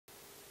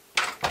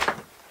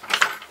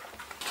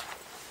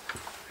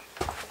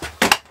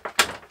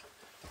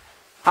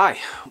Hi,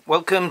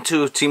 welcome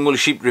to Team Woolly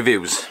Sheep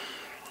Reviews.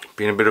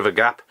 Been a bit of a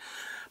gap,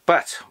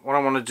 but what I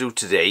want to do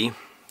today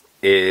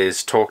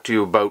is talk to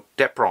you about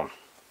Depron.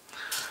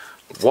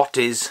 What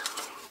is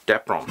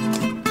Depron?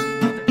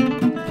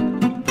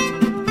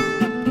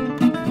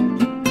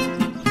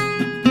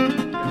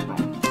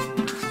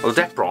 Well,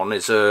 Depron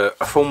is a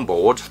foam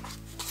board.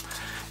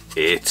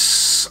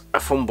 It's a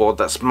foam board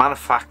that's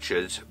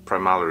manufactured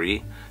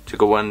primarily to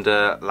go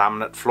under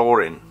laminate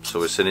flooring.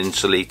 So it's an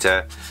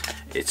insulator,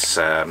 it's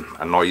a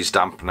noise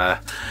dampener,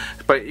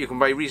 but you can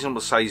buy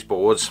reasonable size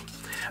boards,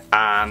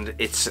 and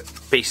it's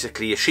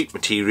basically a sheet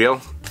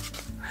material,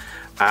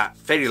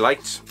 very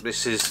light.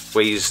 This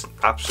weighs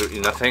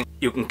absolutely nothing.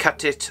 You can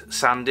cut it,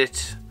 sand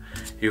it,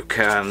 you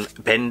can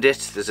bend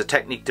it. There's a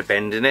technique to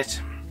bending it.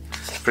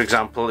 For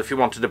example, if you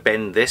wanted to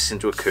bend this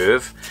into a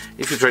curve,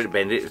 if you try to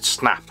bend it, it would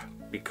snap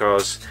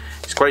because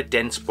it's quite a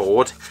dense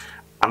board,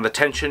 and the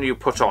tension you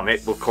put on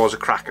it will cause a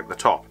crack at the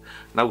top.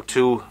 Now,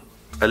 to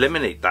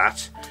eliminate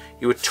that,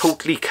 you would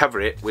totally cover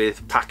it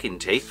with packing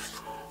tape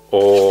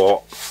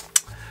or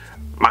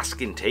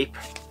masking tape,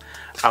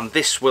 and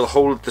this will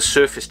hold the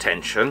surface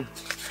tension,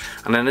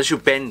 and then as you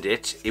bend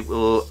it, it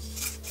will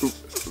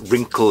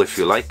wrinkle, if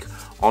you like,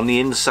 on the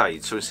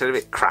inside. So instead of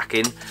it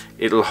cracking,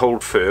 it'll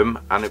hold firm,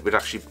 and it would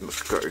actually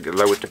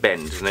allow it to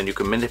bend, and then you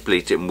can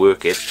manipulate it and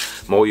work it.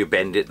 The more you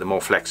bend it, the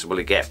more flexible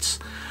it gets.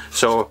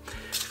 So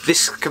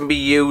this can be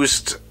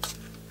used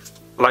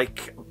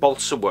like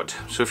balsa wood.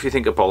 So if you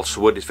think of balsa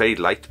wood, it's very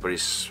light, but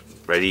it's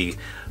very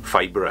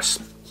fibrous.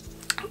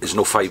 There's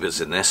no fibers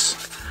in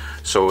this,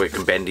 so it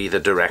can bend either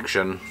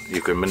direction.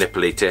 You can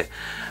manipulate it.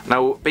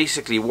 Now,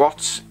 basically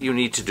what you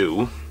need to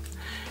do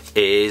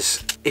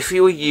is, if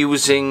you were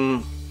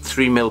using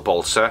 3mm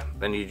balsa,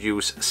 then you'd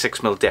use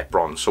 6mm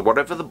Depron. So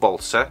whatever the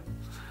balsa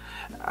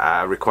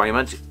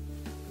requirement,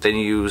 then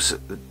you use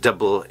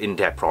double in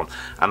Depron,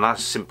 and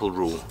that's a simple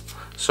rule.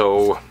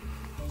 So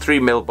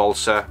 3mm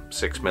balsa,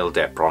 6mm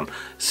Depron,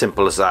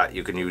 simple as that.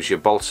 You can use your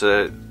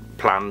balsa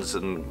plans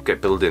and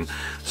get building.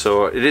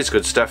 So it is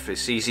good stuff.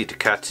 It's easy to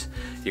cut.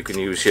 You can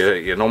use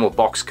your normal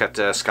box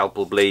cutter,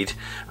 scalpel blade,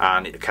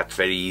 and it cuts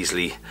very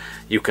easily.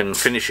 You can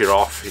finish it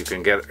off. You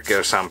can get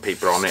a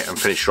sandpaper on it and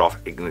finish it off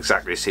in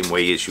exactly the same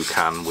way as you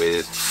can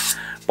with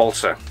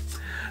balsa.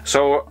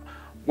 So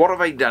what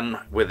have I done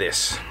with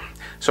this?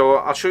 So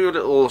I'll show you a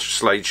little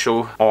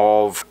slideshow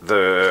of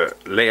the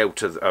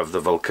layout of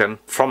the Vulcan.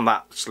 From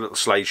that little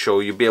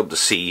slideshow, you'll be able to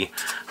see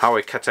how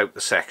I cut out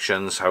the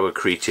sections, how I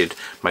created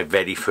my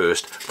very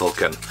first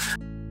Vulcan.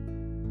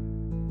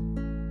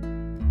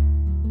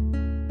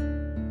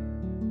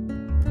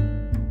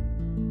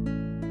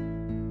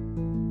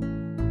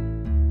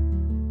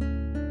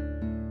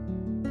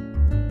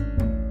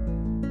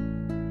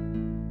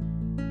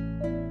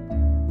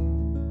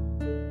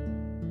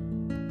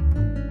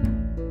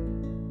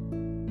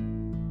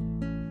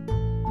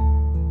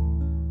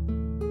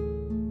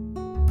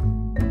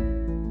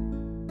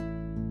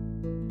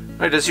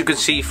 Right, as you can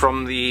see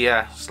from the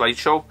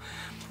slideshow,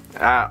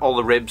 all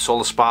the ribs, all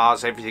the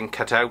spars, everything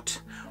cut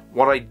out.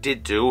 What I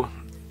did do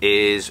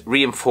is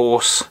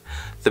reinforce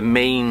the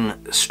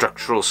main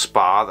structural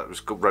spar that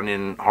was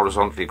running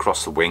horizontally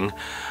across the wing,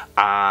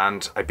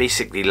 and I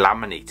basically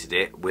laminated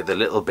it with a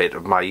little bit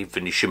of my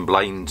Venetian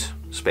blind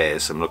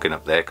spares. I'm looking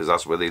up there because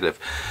that's where they live.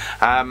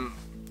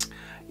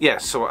 Yeah,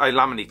 so I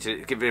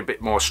laminated it, give it a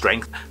bit more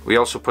strength. We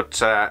also put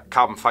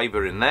carbon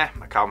fibre in there,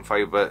 a carbon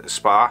fibre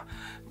spar,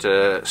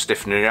 to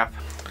stiffen it up.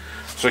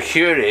 So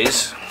here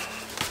is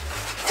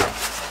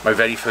my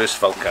very first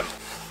Vulcan.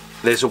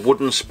 There's a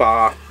wooden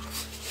spar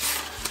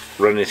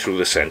running through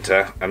the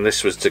centre, and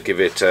this was to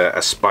give it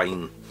a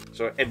spine.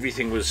 So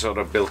everything was sort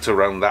of built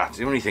around that.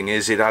 The only thing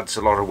is, it adds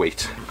a lot of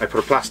weight. I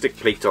put a plastic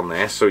plate on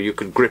there so you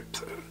can grip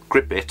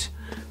it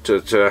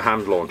to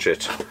hand launch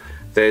it.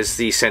 There's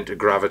the centre of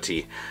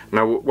gravity.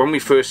 Now, when we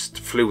first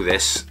flew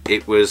this,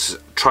 it was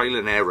trial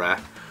and error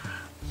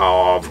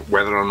of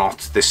whether or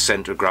not this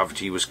centre of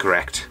gravity was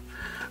correct,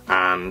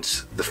 and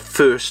the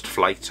first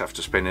flight,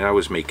 after spending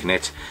hours making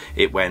it,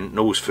 it went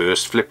nose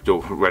first, flipped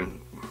over,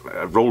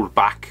 rolled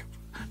back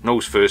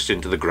nose first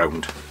into the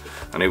ground,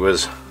 and it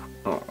was,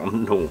 oh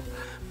no.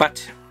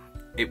 But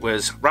it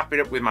was wrap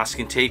it up with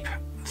masking tape,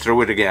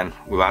 throw it again,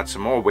 we'll add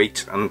some more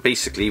weight, and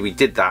basically we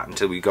did that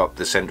until we got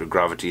the centre of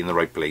gravity in the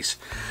right place.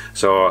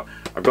 So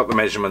I've got the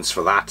measurements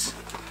for that,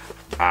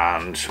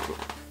 and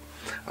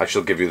I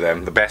shall give you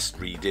them. The best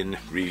reading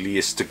really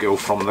is to go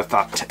from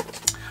that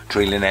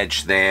trailing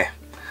edge there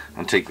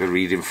and take the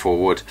reading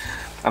forward,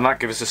 and that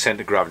gives us a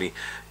centre of gravity.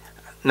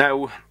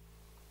 Now,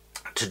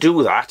 to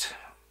do that,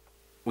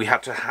 we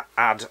had to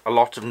add a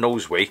lot of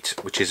nose weight,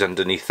 which is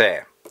underneath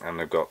there, and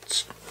I've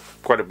got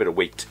quite a bit of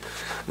weight.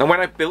 Now,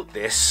 when I built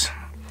this,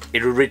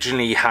 it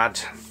originally had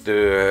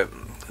the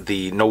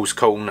nose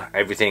cone,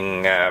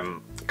 everything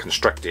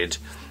constructed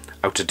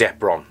out of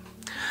Depron.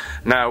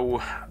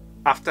 Now,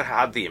 after I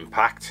had the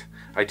impact,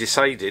 I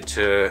decided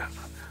to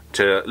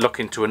look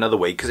into another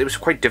way, because it was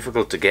quite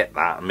difficult to get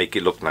that and make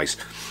it look nice.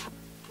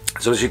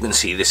 So as you can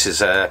see, this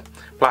is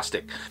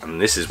plastic,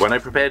 and this is one I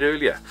prepared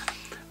earlier.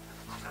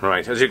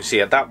 Right, as you can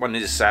see, that one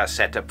is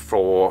set up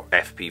for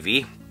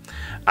FPV,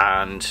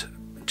 and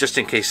just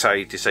in case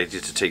I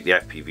decided to take the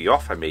FPV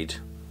off, I made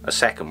a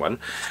second one,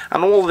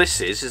 and all this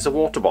is a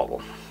water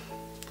bottle,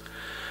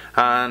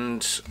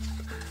 and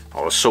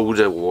or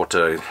soda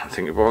water, I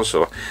think it was.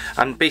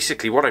 And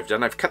basically what I've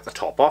done, I've cut the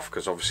top off,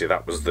 because obviously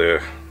that was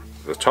the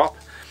top,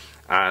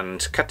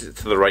 and cut it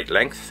to the right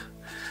length,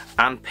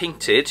 and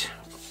painted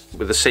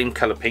with the same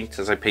colour paint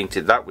as I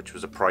painted that, which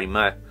was a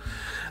primer,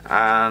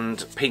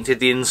 and painted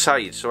the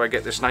inside, so I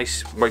get this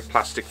nice white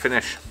plastic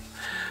finish.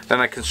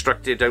 Then I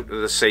constructed out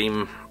of the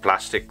same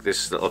plastic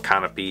this little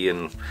canopy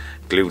and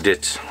glued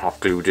it, hot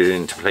glued it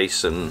into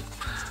place, and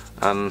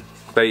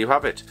there you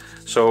have it.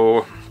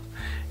 So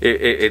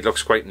it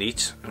looks quite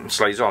neat and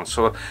slides on,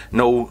 so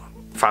no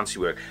fancy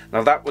work.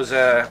 Now that was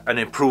an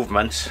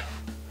improvement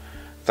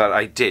that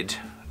I did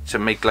to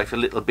make life a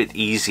little bit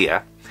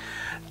easier,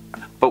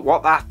 but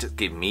what that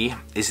gave me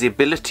is the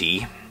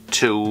ability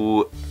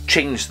to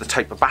change the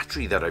type of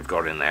battery that I've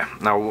got in there.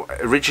 Now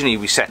originally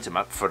we set him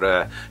up for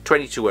a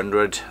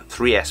 2200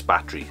 3S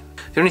battery.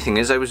 The only thing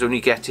is I was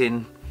only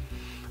getting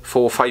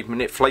 4 or 5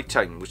 minute flight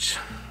time, which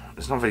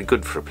is not very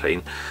good for a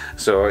plane,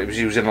 so it was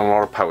using a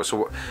lot of power.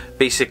 So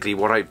basically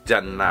what I've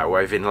done now,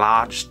 I've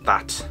enlarged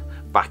that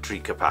battery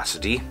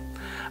capacity,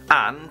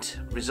 and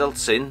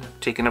results in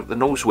taking up the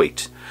nose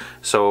weight,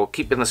 so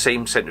keeping the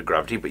same centre of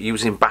gravity but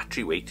using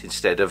battery weight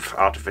instead of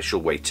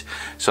artificial weight.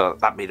 So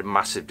that made a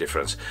massive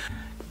difference.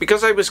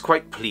 Because I was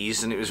quite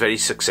pleased and it was very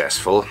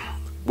successful,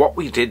 what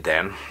we did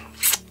then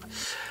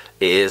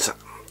is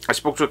I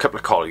spoke to a couple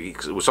of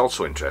colleagues who was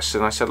also interested,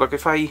 and I said, look,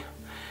 if I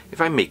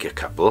make a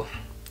couple,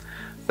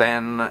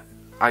 then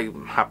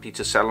I'm happy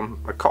to sell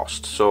them at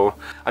cost. So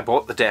I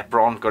bought the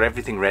Depron, got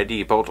everything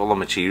ready, bought all the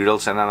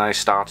materials, and then I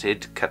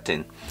started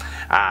cutting,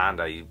 and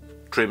I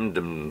trimmed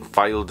and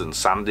filed and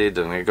sanded,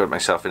 and I got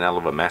myself in a hell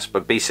of a mess.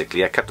 But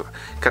basically I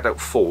cut out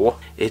 4.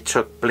 It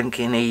took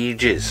blinking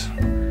ages.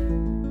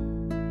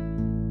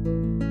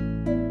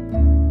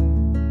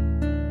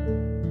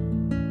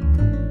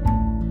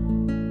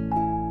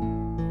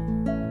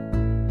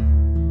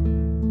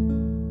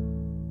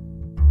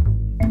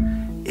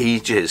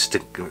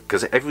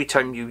 Because every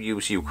time you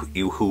use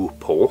UHU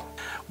Por,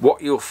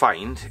 what you'll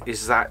find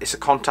is that it's a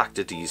contact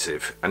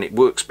adhesive, and it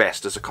works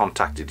best as a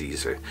contact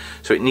adhesive,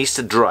 so it needs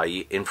to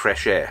dry in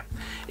fresh air.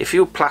 If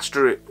you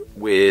plaster it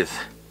with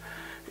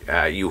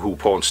UHU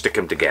Por and stick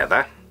them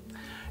together,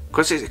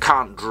 because it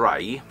can't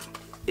dry,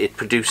 it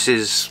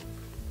produces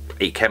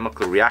a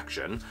chemical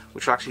reaction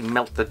which will actually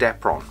melt the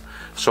Depron.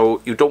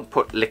 So you don't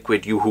put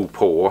liquid UHU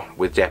Por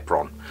with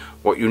Depron.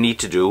 What you need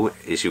to do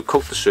is you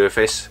coat the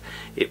surface,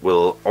 it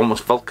will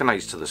almost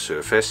vulcanize to the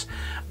surface,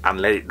 and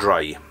let it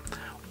dry.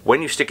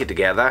 When you stick it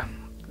together,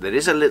 there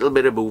is a little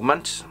bit of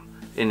movement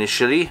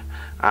initially,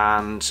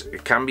 and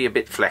it can be a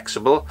bit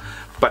flexible,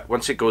 but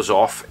once it goes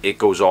off,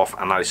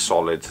 and that is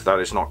solid. That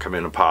is not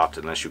coming apart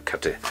unless you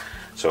cut it.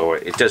 So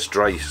it does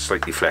dry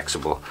slightly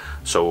flexible,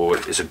 so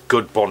it's a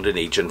good bonding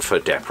agent for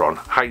Depron.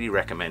 Highly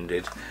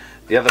recommended.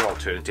 The other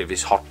alternative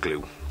is hot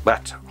glue,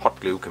 but hot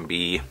glue can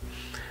be a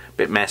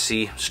bit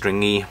messy,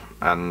 stringy,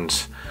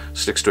 and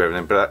sticks to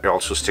everything, but it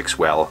also sticks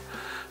well.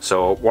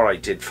 So what I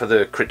did for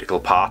the critical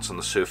parts on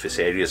the surface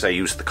areas, I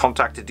used the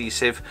contact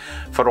adhesive.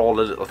 For all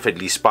the little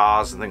fiddly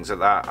spars and things like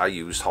that, I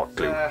used hot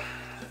glue.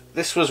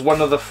 This was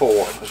one of the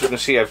 4. As you can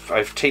see,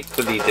 I've taped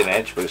the leading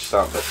edge, but it's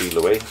starting to peel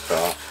away,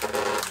 so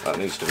that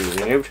needs to be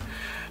renewed.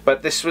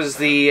 But this was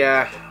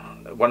the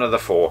one of the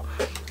 4.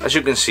 As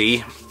you can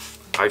see,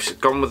 I've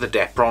gone with the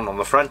Depron on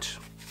the front,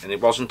 and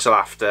it wasn't until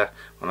after,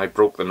 when I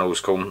broke the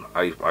nose cone,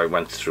 I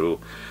went through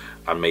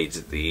and made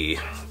the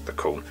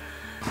cone.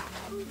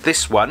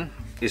 This one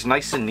is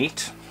nice and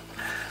neat.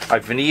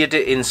 I've veneered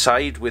it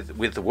inside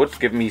with the wood,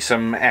 giving me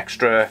some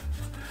extra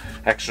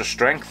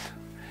strength.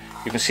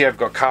 You can see I've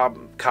got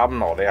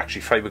carbon, or they're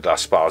actually fiberglass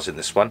spars in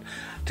this one,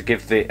 to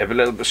give a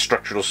little bit of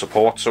structural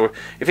support, so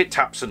if it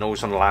taps the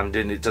nose on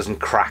landing, it doesn't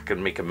crack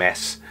and make a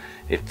mess.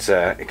 It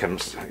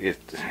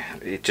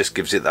just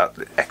gives it that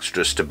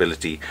extra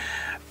stability.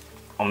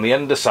 On the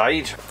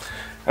underside,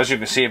 as you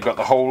can see, I've got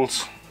the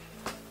holes,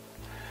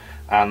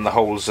 and the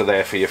holes are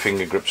there for your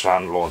finger grips to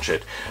hand launch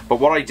it. But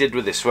what I did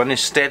with this one,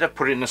 instead of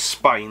putting a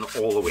spine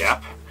all the way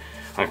up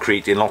and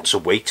creating lots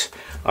of weight,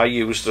 I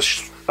used a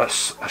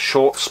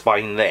short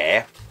spine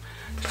there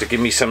to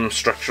give me some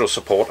structural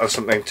support and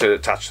something to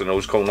attach the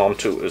nose cone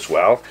onto as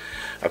well.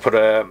 I put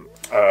a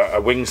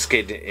wing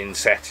skid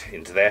inset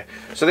into there.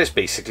 So this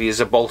basically is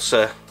a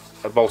balsa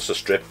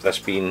strip that's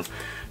been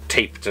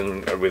taped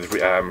and with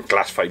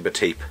glass fibre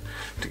tape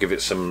to give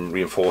it some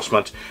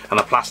reinforcement, and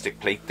a plastic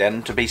plate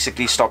then to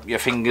basically stop your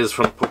fingers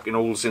from poking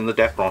holes in the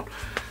Depron.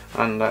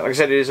 And like I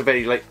said, it is a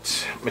very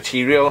light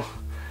material.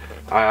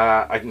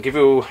 I'll give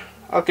you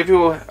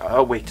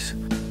a weight.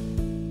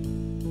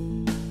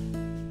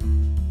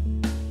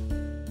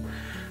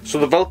 So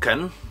the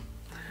Vulcan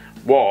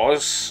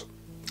was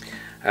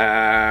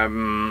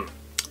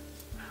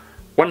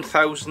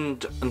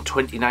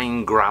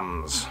 1,029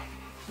 grams.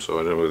 So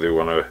I don't know whether you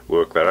want to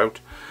work that out.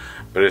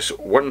 but it's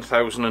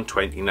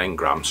 1029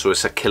 grams, so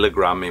it's a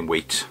kilogram in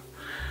weight.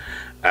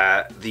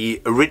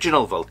 The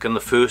original Vulcan, the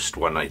first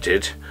one I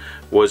did,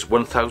 was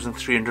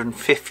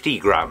 1350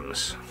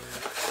 grams.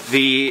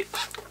 The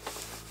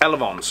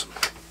elevons,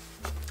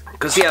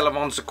 because the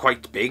elevons are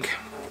quite big,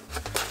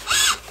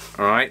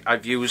 alright,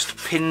 I've used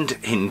pinned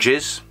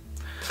hinges,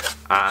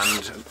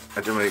 and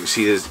I don't know if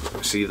you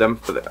can see them,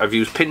 but I've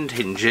used pinned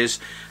hinges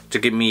to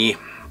give me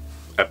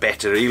a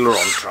better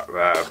aileron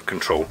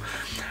control.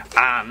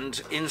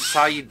 And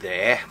inside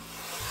there,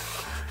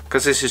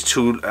 because this is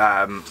two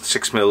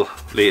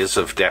 6mm layers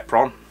of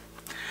Depron,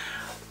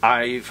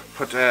 I've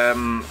put a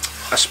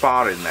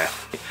spar in there,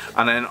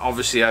 and then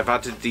obviously I've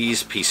added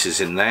these pieces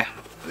in there,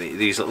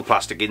 these little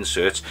plastic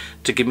inserts,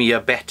 to give me a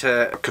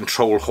better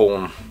control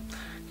horn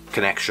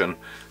connection.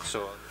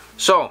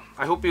 So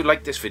I hope you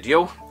liked this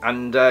video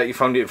and you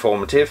found it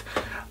informative.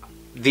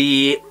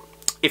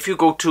 If you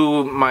go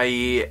to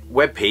my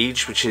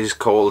webpage, which is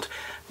called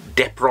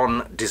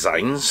Depron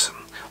Designs,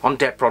 on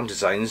Depron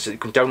Designs you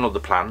can download the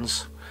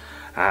plans.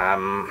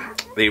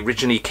 They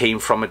originally came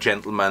from a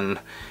gentleman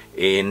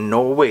in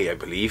Norway, I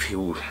believe,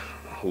 who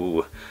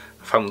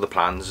found the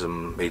plans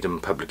and made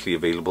them publicly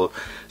available.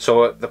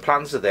 So the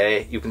plans are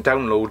there, you can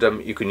download them,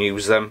 you can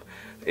use them.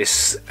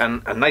 It's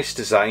a nice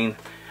design,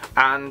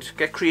 and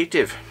get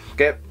creative,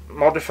 get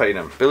modifying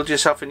them, build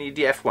yourself an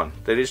EDF one.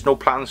 There is no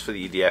plans for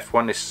the EDF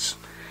one.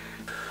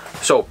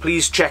 So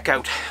please check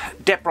out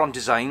Depron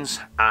Designs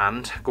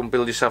and go and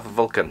build yourself a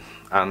Vulcan,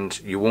 and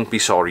you won't be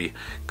sorry,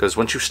 because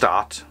once you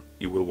start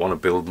you will want to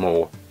build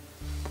more.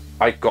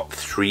 I got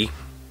 3.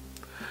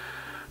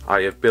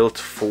 I have built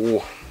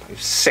 4,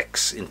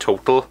 6 in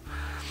total.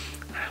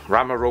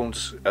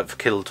 Ramarone's have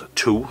killed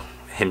 2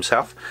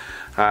 himself,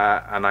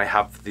 and I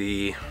have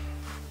the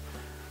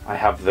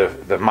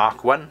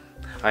Mark 1,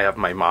 I have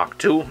my Mark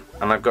 2,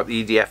 and I've got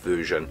the EDF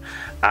version,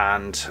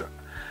 and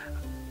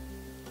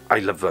I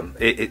love them.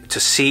 To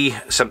see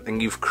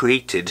something you've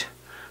created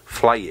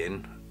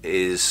flying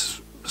is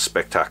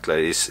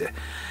spectacular.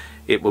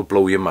 It will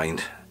blow your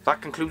mind. That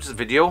concludes the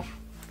video.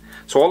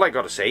 So all I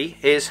got to say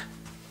is,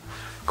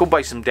 go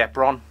buy some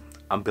Depron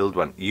and build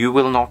one. You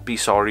will not be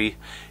sorry.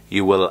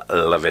 You will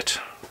love it.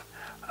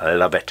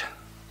 Love it.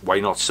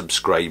 Why not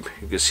subscribe?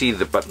 You can see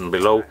the button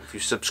below. If you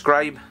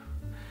subscribe,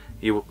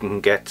 you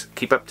can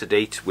keep up to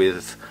date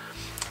with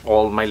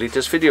all my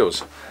latest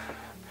videos.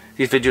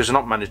 These videos are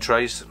not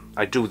monetized.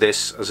 I do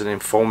this as an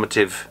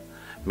informative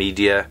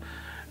media,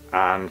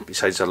 and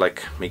besides I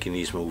like making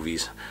these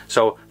movies.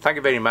 So thank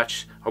you very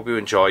much. Hope you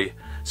enjoy.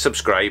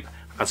 Subscribe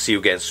and see you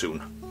again soon.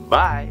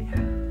 Bye.